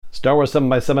Star Wars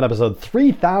 7x7 episode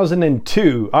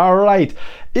 3002. All right,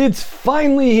 it's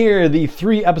finally here. The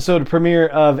 3-episode premiere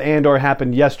of Andor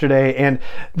happened yesterday, and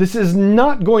this is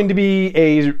not going to be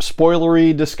a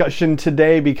spoilery discussion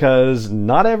today because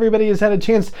not everybody has had a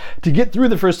chance to get through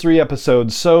the first 3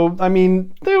 episodes. So, I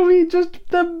mean, there'll be just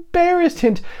the barest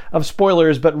hint of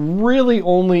spoilers, but really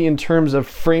only in terms of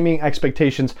framing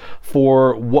expectations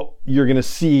for what you're going to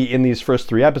see in these first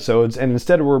 3 episodes. And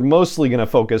instead, we're mostly going to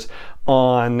focus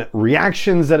on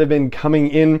reactions that have been coming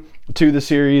in to the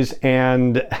series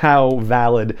and how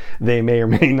valid they may or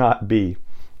may not be.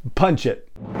 Punch it.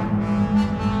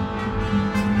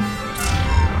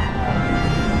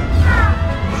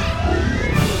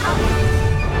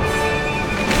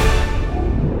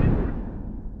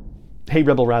 Hey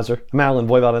Rebel Rouser, I'm Alan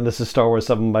Voivod and this is Star Wars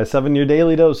 7x7, your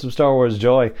daily dose of Star Wars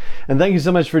joy. And thank you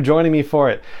so much for joining me for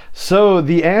it. So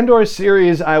the Andor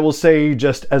series, I will say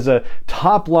just as a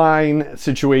top line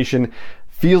situation,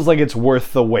 feels like it's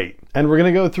worth the wait. And we're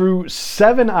going to go through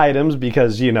 7 items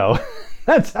because, you know,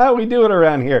 that's how we do it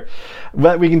around here,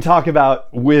 that we can talk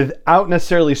about without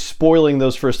necessarily spoiling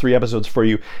those first 3 episodes for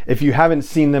you if you haven't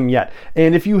seen them yet.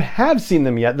 And if you have seen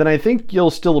them yet, then I think you'll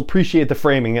still appreciate the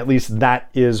framing. At least that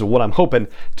is what I'm hoping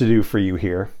to do for you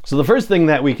here. So the first thing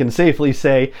that we can safely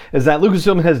say is that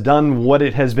Lucasfilm has done what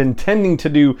it has been tending to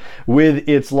do with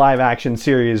its live action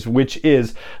series, which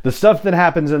is the stuff that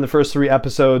happens in the first 3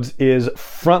 episodes is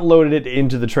front loaded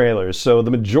into the trailers. So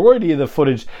the majority of the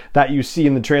footage that you see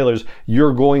in the trailers,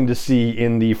 you're going to see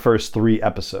in the first 3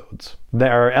 episodes.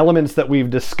 There are elements that we've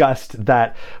discussed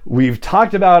that we've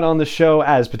talked about on the show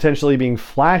as potentially being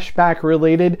flashback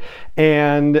related,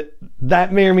 and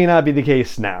that may or may not be the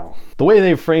case now. The way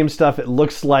they frame stuff, it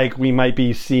looks like we might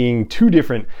be seeing 2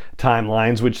 different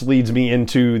timelines, which leads me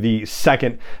into the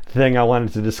second thing I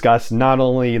wanted to discuss. Not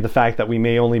only the fact that we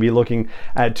may only be looking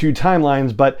at 2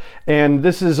 timelines, but, and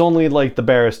this is only like the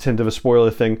barest hint of a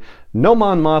spoiler thing, no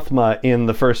Mon Mothma in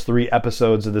the first 3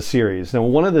 episodes of the series. Now,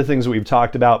 one of the things that we've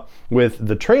talked about with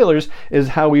the trailers is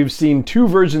how we've seen 2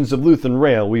 versions of Luthen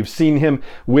Rael. We've seen him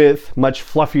with much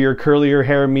fluffier, curlier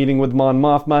hair meeting with Mon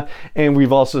Mothma, and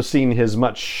we've also seen his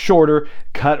much shorter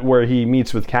cut where he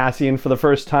meets with Cassian for the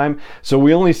first time. So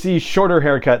we only see shorter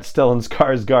haircut Stellan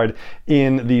Skarsgård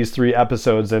in these 3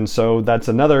 episodes, and so that's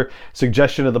another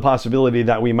suggestion of the possibility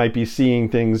that we might be seeing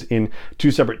things in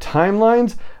 2 separate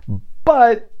timelines.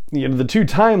 But you know, the 2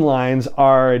 timelines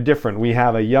are different. We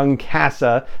have a young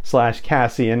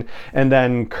Cassian and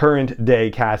then current day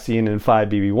Cassian in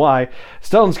 5BBY.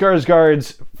 Stellan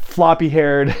Skarsgård's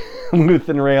floppy-haired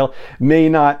Luthen Rael may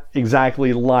not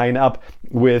exactly line up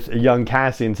with a young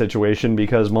Cassian situation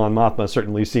because Mon Mothma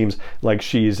certainly seems like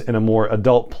she's in a more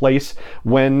adult place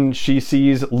when she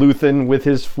sees Luthen with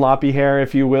his floppy hair,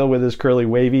 if you will, with his curly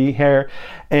wavy hair.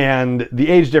 And the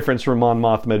age difference for Mon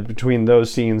Mothma between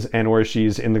those scenes and where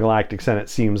she's in the Galactic Senate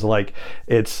seems like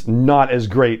it's not as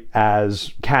great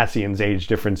as Cassian's age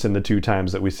difference in the 2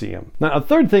 times that we see him. Now, a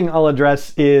third thing I'll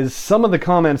address is some of the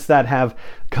comments that have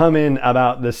come in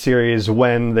about this series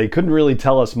when they couldn't really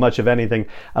tell us much of anything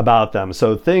about them.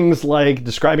 So things like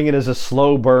describing it as a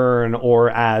slow burn or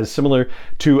as similar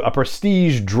to a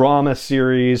prestige drama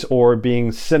series or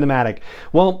being cinematic.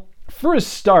 Well, for a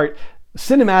start,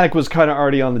 cinematic was kind of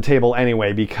already on the table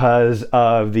anyway because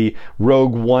of the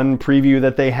Rogue One preview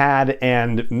that they had,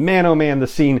 and man oh man, the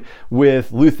scene with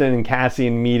Luthen and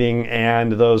Cassian meeting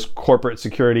and those corporate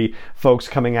security folks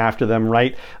coming after them,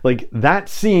 right? Like, that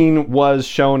scene was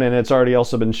shown, and it's already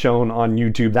also been shown on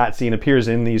YouTube. That scene appears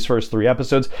in these first 3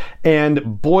 episodes,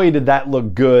 and boy did that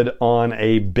look good on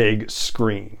a big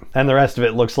screen. And the rest of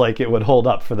it looks like it would hold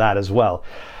up for that as well.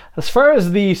 As far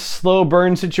as the slow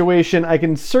burn situation, I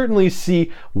can certainly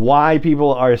see why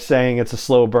people are saying it's a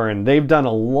slow burn. They've done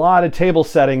a lot of table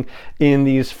setting in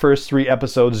these first 3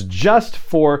 episodes just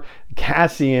for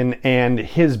Cassian and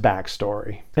his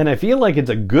backstory. And I feel like it's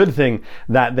a good thing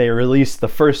that they released the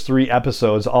first 3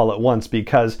 episodes all at once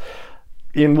because,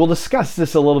 and we'll discuss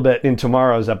this a little bit in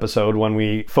tomorrow's episode when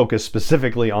we focus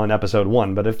specifically on episode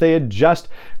 1, but if they had just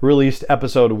released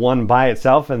episode 1 by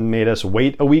itself and made us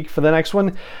wait a week for the next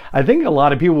one, I think a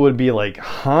lot of people would be like,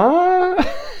 huh?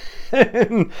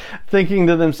 And thinking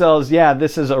to themselves, yeah,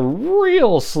 this is a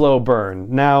real slow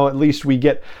burn. Now, at least we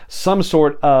get some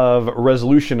sort of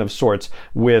resolution of sorts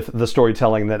with the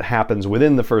storytelling that happens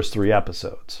within the first 3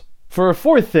 episodes. For a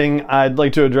fourth thing, I'd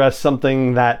like to address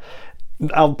something that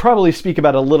I'll probably speak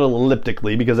about it a little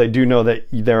elliptically because I do know that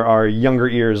there are younger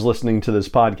ears listening to this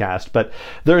podcast, but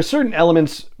there are certain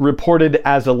elements reported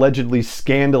as allegedly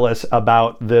scandalous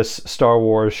about this Star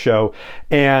Wars show,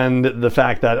 and the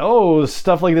fact that, oh,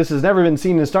 stuff like this has never been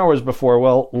seen in Star Wars before.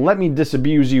 Well, let me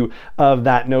disabuse you of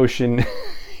that notion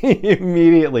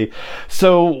immediately.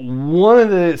 So one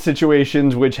of the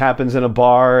situations which happens in a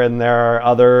bar, and there are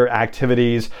other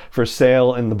activities for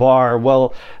sale in the bar,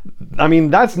 well, I mean,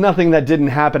 that's nothing that didn't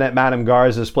happen at Madame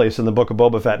Garza's place in the Book of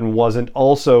Boba Fett and wasn't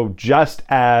also just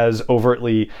as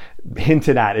overtly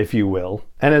hinted at, if you will.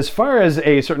 And as far as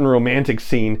a certain romantic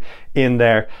scene in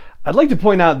there, I'd like to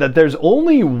point out that there's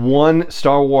only one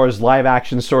Star Wars live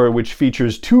action story which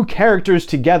features two characters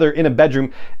together in a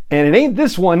bedroom, and it ain't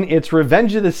this one, it's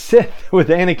Revenge of the Sith with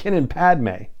Anakin and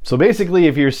Padme. So basically,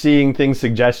 if you're seeing things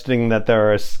suggesting that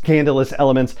there are scandalous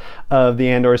elements of the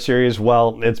Andor series,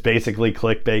 well, it's basically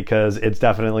clickbait because it's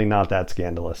definitely not that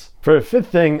scandalous. For a fifth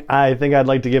thing, I think I'd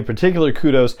like to give particular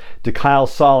kudos to Kyle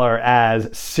Soller as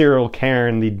Cyril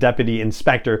Cairn, the deputy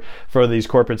inspector for these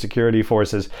corporate security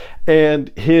forces. And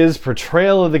his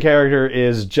portrayal of the character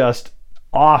is just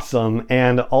awesome,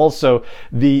 and also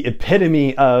the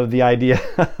epitome of the idea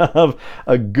of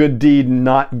a good deed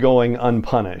not going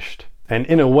unpunished. And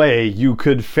in a way, you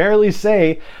could fairly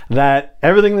say that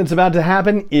everything that's about to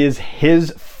happen is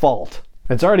his fault.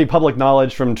 It's already public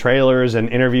knowledge from trailers and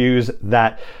interviews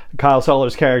that Kyle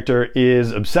Soller's character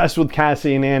is obsessed with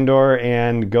Cassian Andor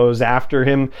and goes after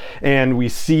him. And we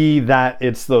see that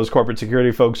it's those corporate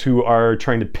security folks who are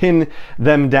trying to pin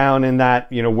them down in that,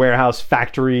 warehouse,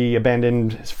 factory,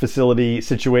 abandoned facility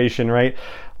situation, right?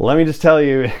 Let me just tell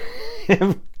you,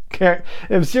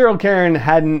 if Cyril Cairn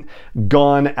hadn't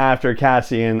gone after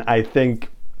Cassian, I think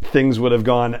things would have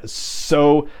gone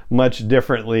so much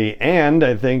differently, and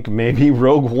I think maybe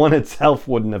Rogue One itself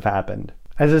wouldn't have happened.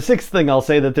 As a sixth thing, I'll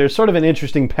say that there's sort of an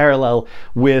interesting parallel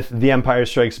with The Empire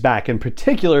Strikes Back, in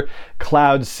particular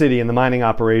Cloud City and the mining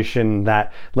operation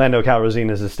that Lando Calrissian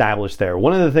has established there.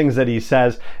 One of the things that he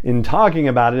says in talking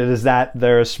about it is that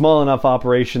they're a small enough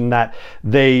operation that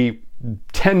they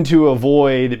tend to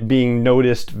avoid being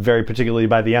noticed very particularly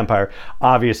by the Empire.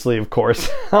 Obviously, of course,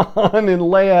 Han and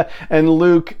Leia and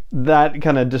Luke, that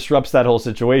kind of disrupts that whole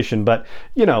situation. But,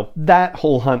 that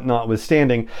whole hunt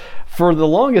notwithstanding, for the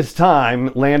longest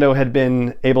time, Lando had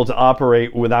been able to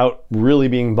operate without really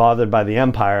being bothered by the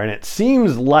Empire. And it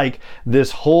seems like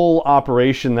this whole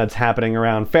operation that's happening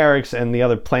around Ferrix and the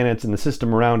other planets in the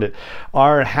system around it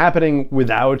are happening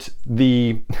without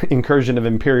the incursion of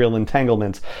Imperial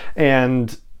entanglements.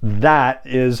 And that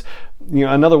is,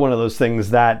 another one of those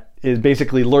things that is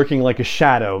basically lurking like a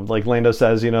shadow. Like Lando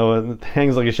says, it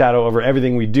hangs like a shadow over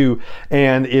everything we do,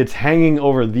 and it's hanging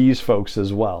over these folks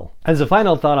as well. As a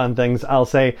final thought on things, I'll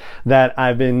say that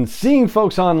I've been seeing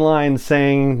folks online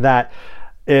saying that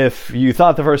if you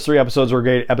thought the first 3 episodes were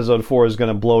great, episode 4 is going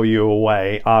to blow you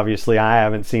away. Obviously, I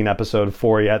haven't seen episode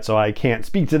 4 yet, so I can't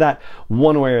speak to that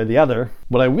one way or the other.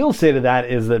 What I will say to that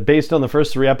is that based on the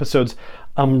first 3 episodes,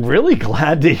 I'm really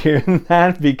glad to hear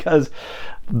that, because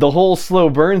the whole slow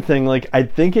burn thing, I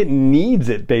think it needs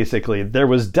it, basically. There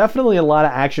was definitely a lot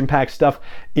of action-packed stuff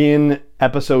in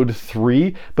episode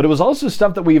 3, but it was also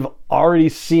stuff that we've already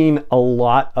seen a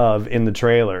lot of in the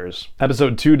trailers.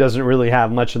 Episode 2 doesn't really have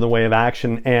much in the way of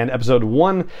action, and episode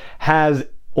 1 has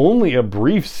only a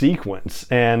brief sequence,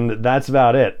 and that's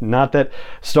about it. Not that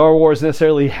Star Wars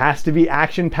necessarily has to be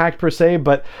action-packed per se,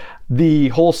 but the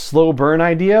whole slow burn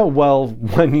idea, well,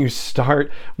 when you start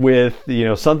with,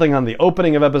 something on the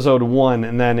opening of episode 1,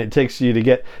 and then it takes you to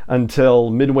get until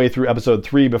midway through episode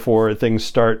 3 before things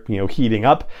start, heating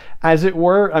up, as it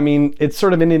were. I mean, it's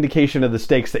sort of an indication of the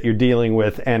stakes that you're dealing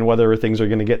with and whether things are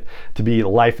going to get to be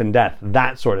life and death,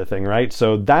 that sort of thing, right?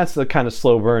 So that's the kind of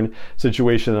slow burn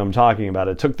situation that I'm talking about.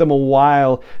 It took them a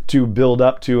while to build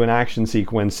up to an action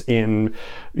sequence in,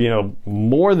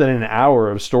 more than an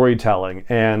hour of storytelling.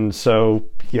 And so,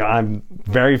 I'm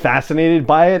very fascinated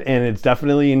by it, and it's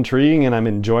definitely intriguing, and I'm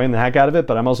enjoying the heck out of it,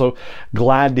 but I'm also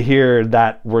glad to hear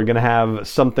that we're going to have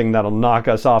something that'll knock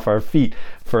us off our feet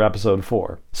for episode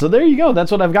 4. So there you go.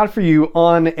 That's what I've got for you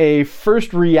on a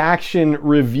first reaction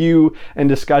review and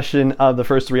discussion of the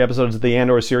first 3 episodes of the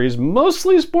Andor series.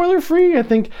 Mostly spoiler-free, I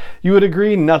think you would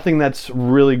agree. Nothing that's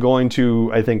really going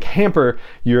to, I think, hamper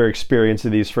your experience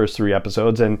of these first 3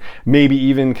 episodes, and maybe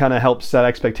even kind of help set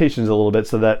expectations a little bit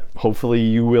so that hopefully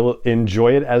you will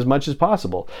enjoy it as much as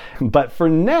possible. But for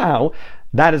now,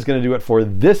 that is going to do it for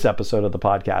this episode of the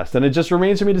podcast. And it just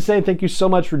remains for me to say thank you so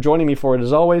much for joining me for it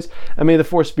as always, and may the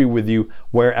Force be with you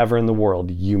wherever in the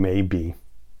world you may be.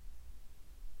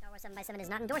 7x7 is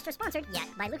not endorsed or sponsored yet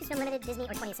by Lucasfilm Limited, Disney,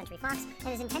 or 20th Century Fox,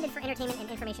 and is intended for entertainment and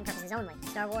information purposes only.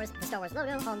 Star Wars, the Star Wars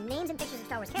logo, all names and pictures of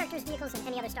Star Wars characters, vehicles, and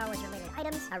any other Star Wars related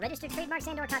items are registered trademarks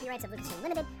and/or copyrights of Lucasfilm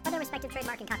Limited, or their respective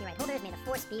trademark and copyright holders. May the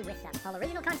force be with them. All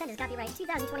original content is copyright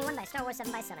 2021 by Star Wars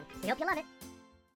 7x7. We hope you love it.